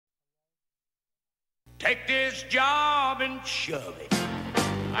Take this job and shove it.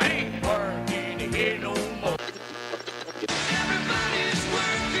 I ain't working here no more. Everybody's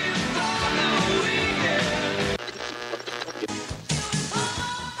working for the weekend.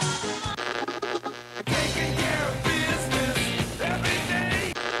 Taking care of business every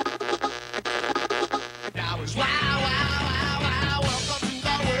day. Now it's wow, welcome to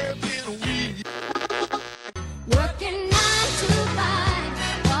the working week. Working 9 to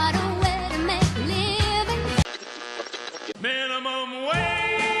 5, what a way to make a living. Minimum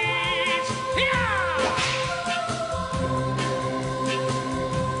wage. Yeah!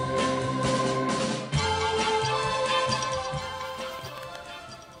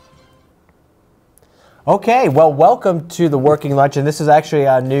 Okay, well, welcome to the Working Lunch, and this is actually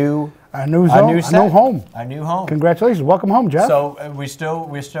our new home. Our new home. Congratulations. Welcome home, Jeff. So we're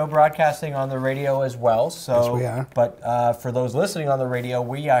still broadcasting on the radio as well. So, Yes, we are. But for those listening on the radio,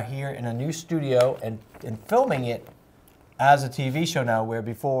 we are here in a new studio and filming it as a TV show now. Where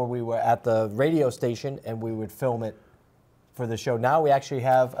before we were at the radio station and we would film it for the show. Now we actually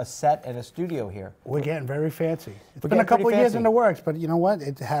have a set and a studio here. We're getting very fancy. It's We're been a getting couple pretty of years fancy. in the works, but you know what?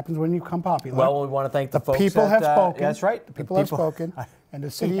 It happens when you become popular. Well, we want to thank the folks. people have that, spoken. That's right. The people have spoken. And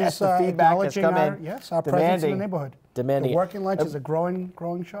the city Yes, is the feedback has acknowledging come our, in, yes, our presence in the demanding- neighborhood. demanding The it. Working Lunch is a growing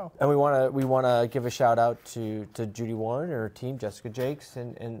show. And we want to give a shout out to Judy Warren and her team, Jessica Jakes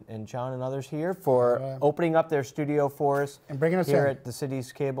and John and others here for opening up their studio for us And bringing us here in. at the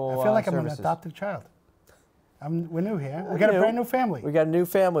city's cable I feel like I'm services. an adopted child. We're new here. We got a brand new family. We got a new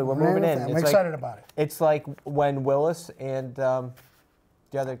family. We're Brand moving new in. family. I'm It's excited about it. It's like when Willis and the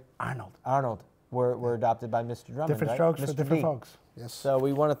other Arnold. were adopted by Mr. Drummond. Different right? strokes for Mr. different D. folks. Yes. So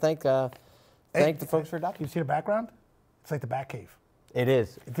we want to thank the folks for Can adopting. you see the background? It's like the Batcave. It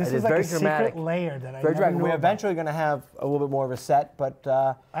is. This It is like very a dramatic. secret layer that I Very never dramatic. knew We're about. eventually going to have a little bit more of a set, but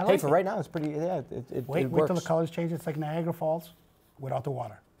I hey, like for it. right now, it's pretty. Yeah, it Wait works. till the colors change. It's like Niagara Falls without the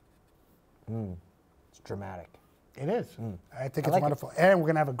water. It's dramatic. It is. I think I it's like it. wonderful. And we're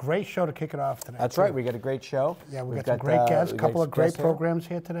going to have a great show to kick it off tonight. That's too. right. We got a great show. Yeah, we've We've got some great guests, a we got couple of great guests here. programs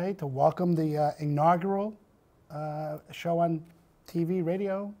here today to welcome the inaugural show on TV,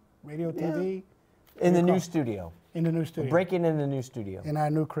 radio TV, In the call new it? studio. in the new studio. Breaking in the new studio. In our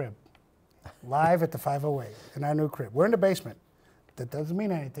new crib. Live at the 508 in our new crib. We're in the basement. That doesn't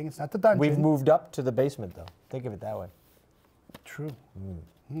mean anything. It's not the dungeon. We've moved up to the basement, though. Think of it that way. True.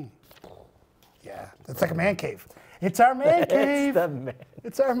 Yeah, that's like a man cave. It's our man cave. It's the man.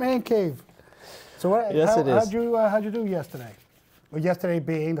 It's our man cave. So what? Yes, it is. How'd you do yesterday? Well, yesterday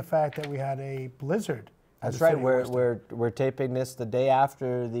being the fact that we had a blizzard. in That's the right. city of Worcester. We're taping this the day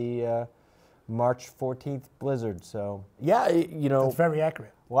after the March 14th blizzard. So yeah, you know, It's very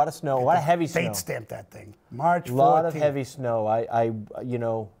accurate. a lot of snow, a lot of heavy snow. Date stamp that thing. March 14th. A lot of heavy snow. You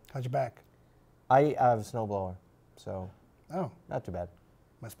know, How's your back? I have a snowblower, so Oh, not too bad.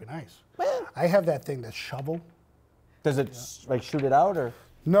 must be nice. I have that thing, that shovel. Does it like shoot it out or?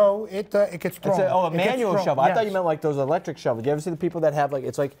 No, it gets thrown. A It gets manual thrown, shovel. I thought you yes. meant like those electric shovels. Do you ever see the people that have like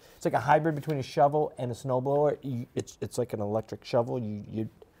it's like a hybrid between a shovel and a snowblower? It's like an electric shovel. You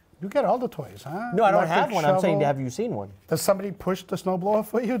You get all the toys, huh? No, I don't Electric have one. I'm saying, shovel. have you seen one? Does somebody push the snowblower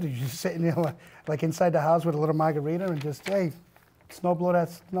for you? Did you sit in there like inside the house with a little margarita and just, hey, snowblow that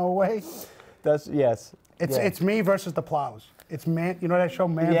snow away? That's yes. It's me versus the plows. It's man. You know that show,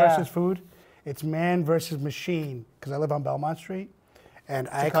 Man Yeah. versus Food? It's man versus machine. Because I live on Belmont Street, and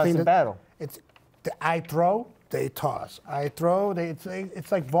I a clean constant it. battle. I throw, they toss. I throw, it's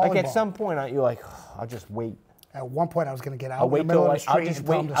like volleyball. Like at some point, aren't you like, I'll just wait. At one point, I was going to get out I'll in wait the middle till of the like, street and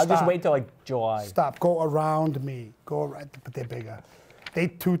tell them to I'll just stop. wait till like July. Stop. Go around me. Go around, but they're bigger. They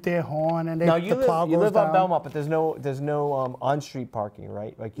toot their horn and Now the you plow live goes on down. Belmont, but there's no on-street parking,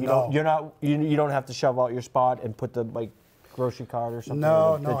 right? Like you No. don't, you're not, you don't have to shove out your spot and put the like grocery cart or something.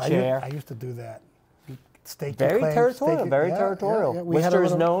 No, or no. the chair. I used to do that. Stake your Very claim, territorial. stake it- Very yeah, territorial. yeah. We had a Worcester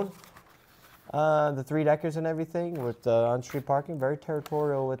is little- known. The 3-deckers and everything with on-street parking, very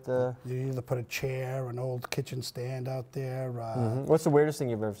territorial with the. You either put a chair, an old kitchen stand out there. What's the weirdest thing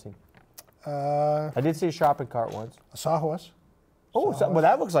you've ever seen? I did see a shopping cart once. A sawhorse. Oh, well,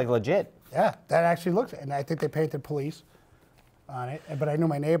 that looks like legit. Yeah, that actually looks, and I think they painted police on it. But I knew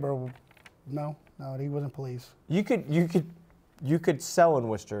my neighbor. No, he wasn't police. You could sell in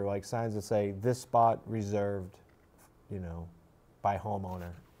Worcester like signs that say this spot reserved, by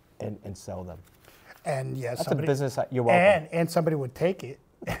homeowner, and sell them. And yeah, That's somebody, a business. You're welcome. and somebody would take it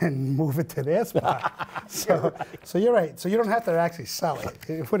and move it to their spot. So you're right. So you don't have to actually sell it.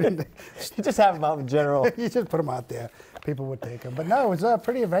 It wouldn't- You just have them out in general. you just put them out there. People would take them. But no, it was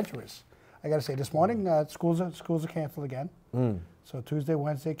pretty adventurous. I got to say, this morning schools are canceled again. So Tuesday,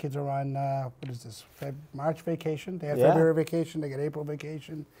 Wednesday, kids are on, what is this, March vacation. They had Yeah. February vacation, they get April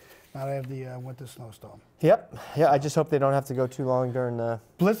vacation. Now they have the winter snowstorm. Yep. Yeah, I just hope they don't have to go too long during the.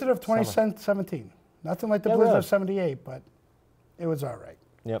 Blizzard of 2017. Nothing like the Yeah, blizzard really. of 78, but it was all right.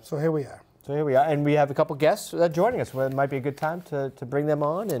 Yep. So here we are. So here we are, and we have a couple guests joining us. Well, it might be a good time to bring them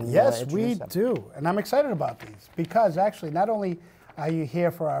on and Yes, we introduce them. do. And I'm excited about these because actually not only are you here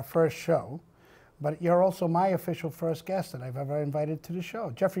for our first show, but you're also my official first guest that I've ever invited to the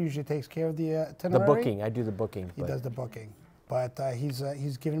show. Jeffrey usually takes care of the The itinerary. booking, I do the booking. He but- does the booking. But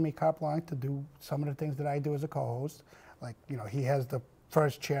he's given me carte blanche to do some of the things that I do as a co-host. Like, you know, he has the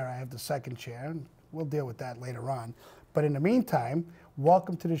first chair, I have the second chair, and we'll deal with that later on. But in the meantime,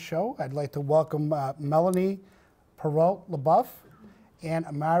 welcome to the show. I'd like to welcome Melanie Perrault LaBeouf and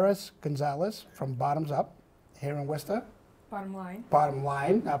Amaris Gonzalez from Bottoms Up here in Worcester. Bottom line. Bottom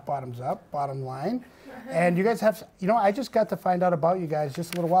line, not bottoms up, bottom line. And you guys have, you know, I just got to find out about you guys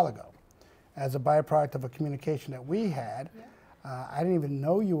just a little while ago as a byproduct of a communication that we had. I didn't even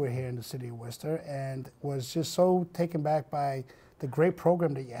know you were here in the city of Worcester and was just so taken back by the great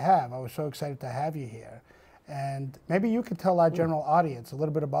program that you have. I was so excited to have you here. And maybe you could tell our general audience a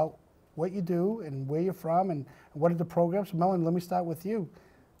little bit about what you do and where you're from and what are the programs. Melanie, let me start with you.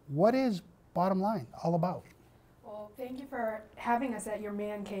 What is Bottom Line all about? Well, thank you for having us at your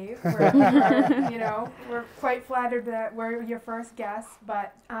man cave. You know, we're quite flattered that we're your first guests,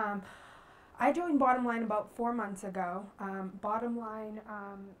 but I joined Bottom Line about 4 months ago. Bottom Line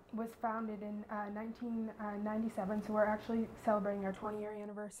was founded in 1997, so we're actually celebrating our 20-year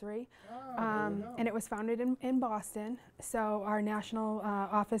anniversary. And it was founded in Boston. So our national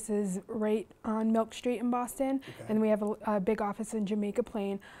office is right on Milk Street in Boston, and we have a big office in Jamaica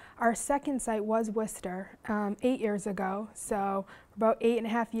Plain. Our second site was Worcester 8 years ago, so about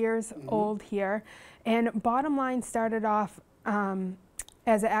 8.5 years old here. And Bottom Line started off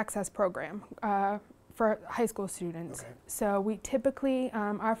as an access program for high school students. Okay. So we typically,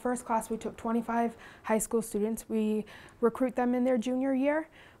 our first class, we took 25 high school students. We recruit them in their junior year.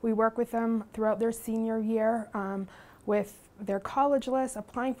 We work with them throughout their senior year with their college list,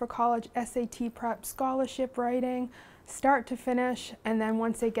 applying for college, SAT prep, scholarship writing, start to finish, and then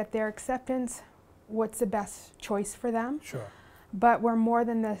once they get their acceptance, what's the best choice for them? Sure. But we're more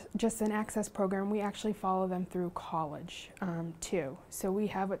than just an access program. We actually follow them through college too. So we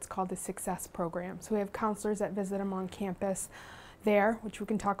have what's called the Success Program. So we have counselors that visit them on campus there, which we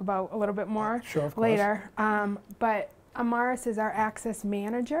can talk about a little bit more Sure, of course. later. But Amaris is our access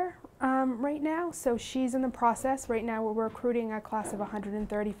manager right now. So she's in the process. Right now we're recruiting a class of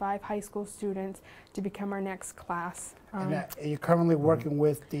 135 high school students to become our next class. And are you currently working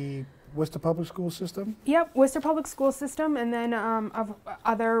with the Worcester Public School System? Yep, Worcester Public School System, and then of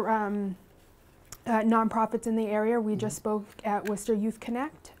other nonprofits in the area. We just spoke at Worcester Youth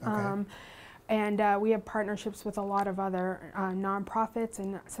Connect, Okay. and we have partnerships with a lot of other nonprofits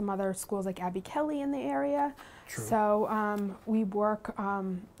and some other schools like Abby Kelly in the area. True. So we work,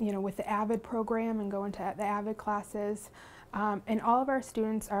 you know, with the AVID program and go into the AVID classes. And all of our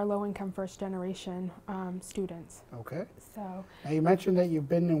students are low-income first-generation students. Okay. So Now you mentioned that you've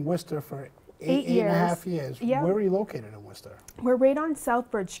been in Worcester for Eight eight and a years. half years. Yep. Where are you located in Worcester? we're right on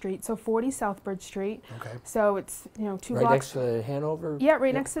Southbridge Street, so 40 Southbridge Street. Okay. So it's, you know, 2 Right blocks. next to Hanover? Yeah,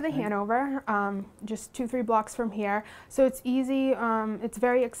 right next to the Hanover, just 2-3 blocks from here. So it's easy, it's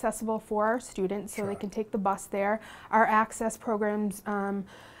very accessible for our students, so Sure. they can take the bus there. Our access programs,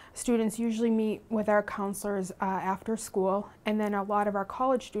 students usually meet with our counselors after school, and then a lot of our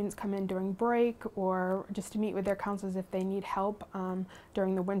college students come in during break or just to meet with their counselors if they need help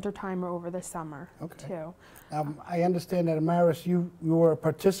during the winter time or over the summer Okay. too. I understand that, Amaris, you were a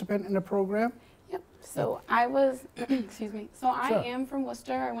participant in the program? Yep. So I was, excuse me. So Sure. I am from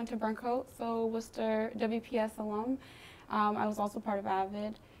Worcester. I went to Burncoat, so Worcester WPS alum. I was also part of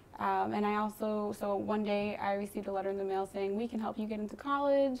AVID. And I also, so one day I received a letter in the mail saying, we can help you get into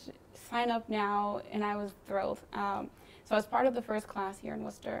college, sign up now, and I was thrilled. So I was part of the first class here in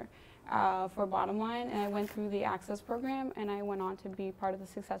Worcester for Bottom Line, and I went through the Access program, and I went on to be part of the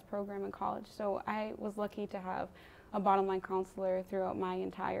Success program in college. So I was lucky to have a Bottom Line counselor throughout my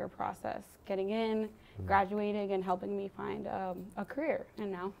entire process, getting in, graduating, and helping me find a career.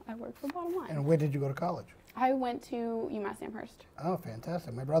 And now I work for Bottom Line. And where did you go to college? I went to UMass Amherst. Oh,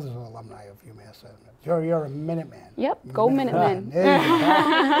 fantastic. My brother's an alumni of UMass. You're a Minuteman. Yep, go Minutemen. There you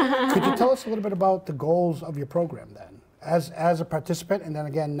go. Could you tell us a little bit about the goals of your program then? As a participant, and then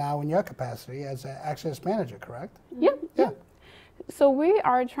again now in your capacity as an access manager, correct? Yep. Yeah. So we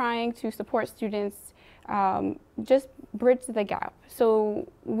are trying to support students just bridge the gap. So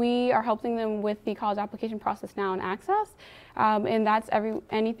we are helping them with the college application process now and Access, and that's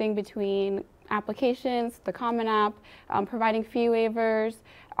anything between applications, the Common App, providing fee waivers,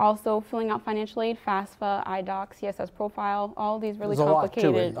 also filling out financial aid, FAFSA, IDOC, CSS profile, all these really There's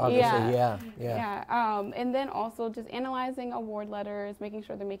complicated. A lot to it, obviously. Yeah. And then also just analyzing award letters, making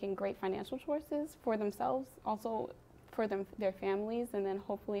sure they're making great financial choices for themselves, also for their families, and then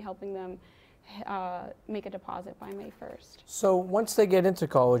hopefully helping them make a deposit by May 1st. So once they get into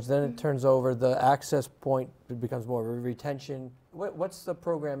college, then it turns over, the Access point becomes more of a retention. What's the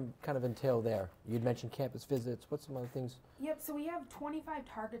program kind of entail there? You'd mentioned campus visits. What's some other things? Yep, so we have 25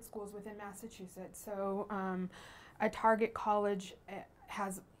 target schools within Massachusetts. So a target college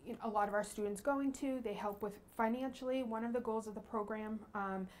has a lot of our students going to. They help with financially. One of the goals of the program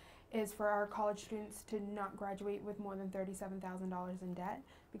is for our college students to not graduate with more than $37,000 in debt,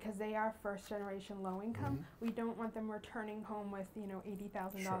 because they are first generation low income. Mm-hmm. We don't want them returning home with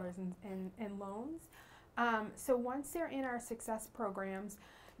 $80,000 in loans. So once they're in our success programs,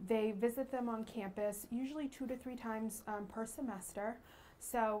 they visit them on campus, usually 2 to 3 times per semester.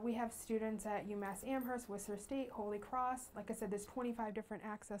 So we have students at UMass Amherst, Worcester State, Holy Cross. Like I said, there's 25 different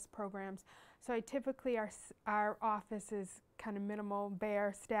Access programs. So typically our office is kind of minimal,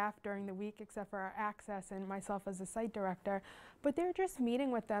 bare staff during the week, except for our Access and myself as a site director. But they're just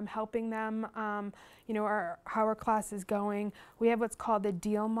meeting with them, helping them, how our class is going. We have what's called the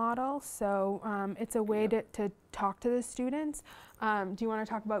DEAL model. So it's a way to talk to the students. Do you want to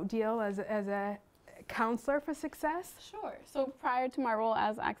talk about DEAL as a counselor for success? Sure. So prior to my role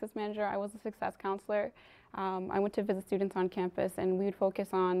as Access Manager, I was a success counselor. I went to visit students on campus, and we would focus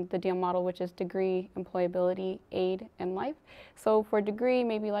on the DEAL model, which is degree, employability, aid, and life. So for degree,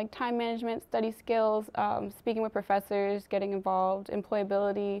 maybe like time management, study skills, speaking with professors, getting involved,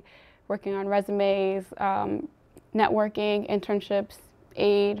 employability, working on resumes, networking, internships,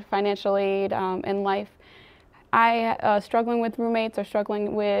 aid, financial aid, and life. Struggling with roommates or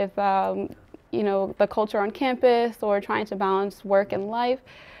struggling with the culture on campus, or trying to balance work and life.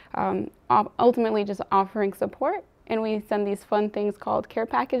 Ultimately just offering support, and we send these fun things called care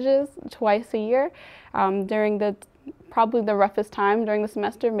packages twice a year during probably the roughest time during the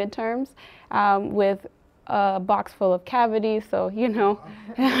semester, midterms, with a box full of cavities, so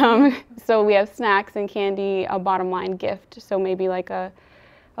so we have snacks and candy, a bottom line gift, so maybe like a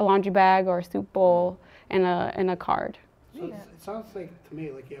laundry bag or a soup bowl and a card. So it sounds like to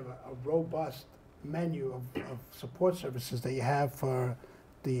me like you have a robust menu of support services that you have for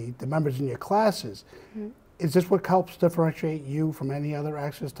the members in your classes. Mm-hmm. Is this what helps differentiate you from any other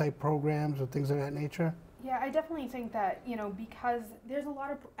Access type programs or things of that nature? Yeah, I definitely think that, because there's a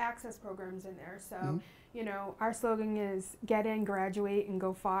lot of Access programs in there. So, our slogan is get in, graduate, and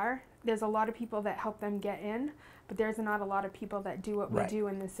go far. There's a lot of people that help them get in, but there's not a lot of people that do what we do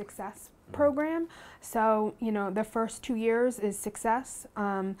in the Success program. So, the first 2 years is Success.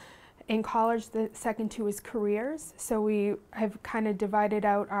 In college, the second 2 is careers. So we have kind of divided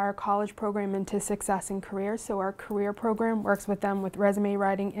out our college program into Success and careers. So our career program works with them with resume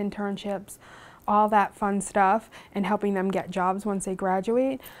writing, internships, all that fun stuff, and helping them get jobs once they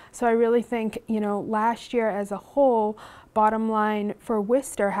graduate. So I really think, last year as a whole, bottom line for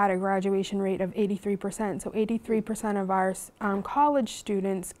Worcester had a graduation rate of 83%. So 83% of our college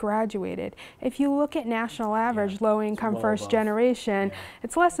students graduated. If you look at national average, low income first generation,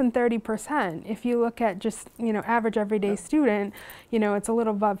 it's less than 30%. If you look at just, average everyday student, it's a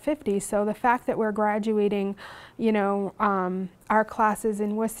little above 50. So the fact that we're graduating, our classes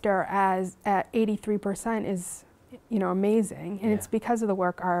in Worcester at 83% is, amazing, and it's because of the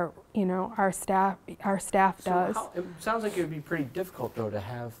work our staff does. It sounds like it would be pretty difficult though to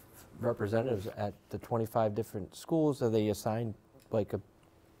have representatives at the 25 different schools. Are they assigned like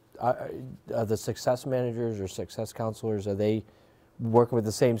the success managers or success counselors? Are they working with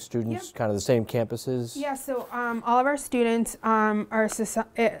the same students, kind of the same campuses? Yeah, so all of our students are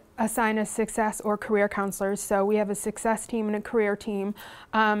assigned as success or career counselors. So we have a success team and a career team.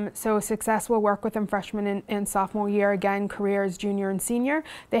 So success will work with them freshman and sophomore year. Again, career is junior and senior.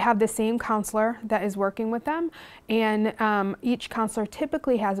 They have the same counselor that is working with them. And each counselor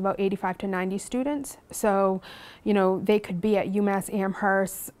typically has about 85 to 90 students. So, they could be at UMass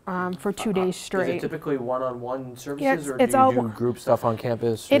Amherst for 2 days straight. Is it typically one-on-one services, Yeah, or do you do group stuff on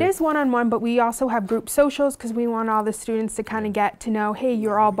campus? It is one-on-one, but we also have group socials because we want all the students to kind of get to know, hey,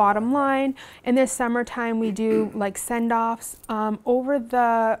 you're all bottom line. In this summertime, we do like send-offs. Over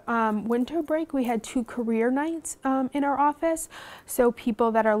the winter break, we had 2 career nights in our office. So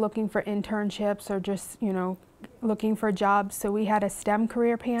people that are looking for internships or just, looking for jobs. So we had a STEM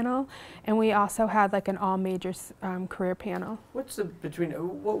career panel, and we also had like an all majors career panel. What's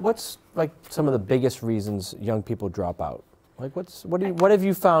what's like some of the biggest reasons young people drop out? Like what have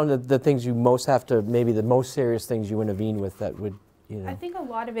you found that the things you most have to, maybe the most serious things you intervene with that would, you know? I think a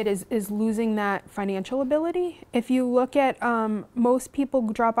lot of it is losing that financial ability. If you look at most people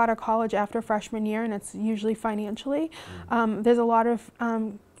drop out of college after freshman year, and it's usually financially. There's a lot of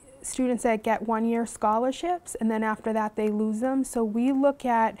students that get one-year scholarships, and then after that they lose them. So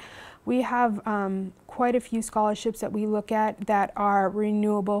we have quite a few scholarships that we look at that are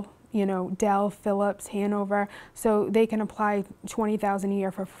renewable. You know, Dell, Phillips, Hanover, so they can apply $20,000 a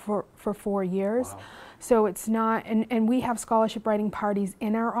year for 4 years. Wow. So it's not, and we have scholarship writing parties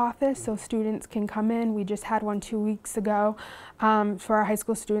in our office, so students can come in. We just had one 2 weeks ago for our high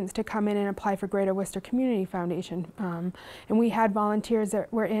school students to come in and apply for Greater Worcester Community Foundation. And we had volunteers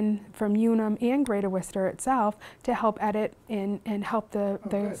that were in from UNUM and Greater Worcester itself to help edit and help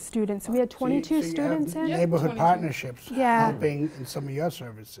the students. So we had 22 students in. Neighborhood partnerships helping in some of your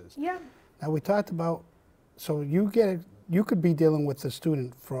services. Yeah. Now we talked about, so you could be dealing with the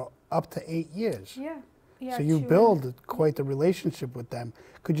student for up to 8 years. Yeah. Yeah, so you build quite the relationship with them.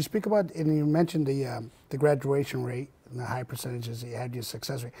 Could you speak about, and you mentioned the graduation rate and the high percentages that you had, your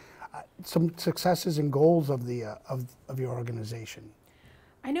success rate, some successes and goals of your organization?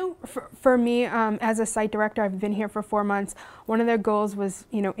 I know for me, as a site director, I've been here for 4 months. One of their goals was,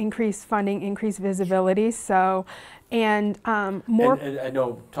 you know, increase funding, increase visibility. So, and more. And I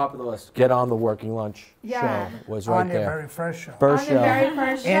know, top of the list, Get on the Working Lunch show was right on there. your very first show. On the very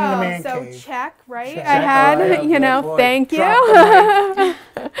first In the show. man So cave. check, right? Check. I had, Right, you know, boy. thank you.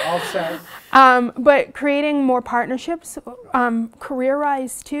 All set. But creating more partnerships,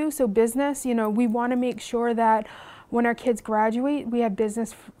 career-wise too. So business, you know, we want to make sure that when our kids graduate, we have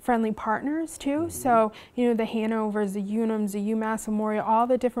business-friendly partners too. So, you know, the Hanovers, the UNUMs, the UMass Memorial, all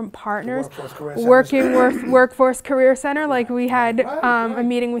the different partners working with Workforce Career Center, like we had a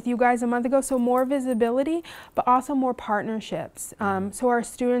meeting with you guys a month ago. So more visibility, but also more partnerships. So our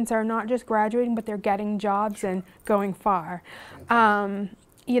students are not just graduating, but they're getting jobs and going far.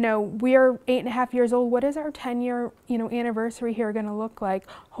 You know, we're 8.5 years old. What is our 10-year, you know, anniversary here going to look like?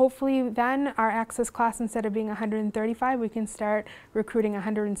 Hopefully then our access class, instead of being 135, we can start recruiting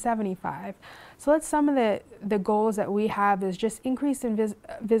 175. So that's some of the goals that we have, is just increase in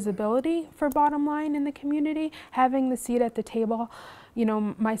visibility for Bottom Line in the community, having the seat at the table. You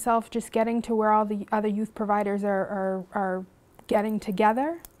know, myself just getting to where all the other youth providers are getting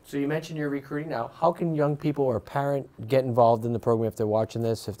together. So you mentioned you're recruiting now. How can young people or a parent get involved in the program if they're watching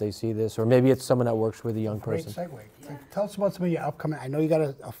this, if they see this, or maybe it's someone that works with a young person? Great segue. Yeah. Tell us about some of your upcoming, I know you got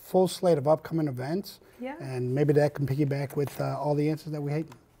a full slate of upcoming events. Yeah. And maybe that can piggyback with all the answers that we hate.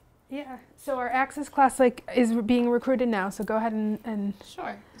 Yeah, so our access class is being recruited now, so go ahead and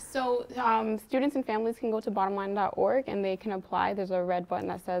Sure. So students and families can go to bottomline.org and they can apply. There's a red button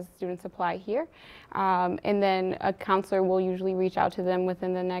that says students apply here. And then a counselor will usually reach out to them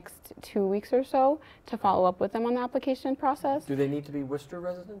within the next 2 weeks or so to follow up with them on the application process. Do they need to be Worcester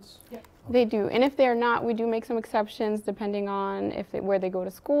residents? Yeah. They do, and if they're not, we do make some exceptions depending on where they go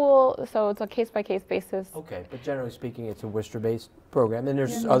to school. So it's a case-by-case basis. Okay, but generally speaking, it's a Worcester-based program, and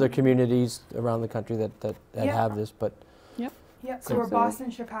there's other communities around the country that have this. But yeah, so we're Boston,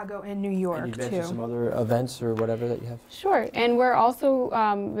 Chicago, and New York you mentioned too. some other events or whatever that you have. Sure, and we're also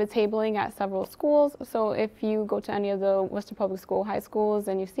tabling at several schools. So if you go to any of the Worcester Public School high schools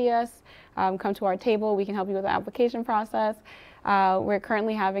and you see us, come to our table. We can help you with the application process. We're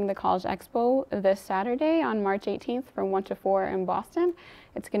currently having the College Expo this Saturday on March 18th from 1 to 4 in Boston.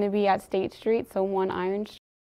 It's going to be at State Street, so 1 Iron Street.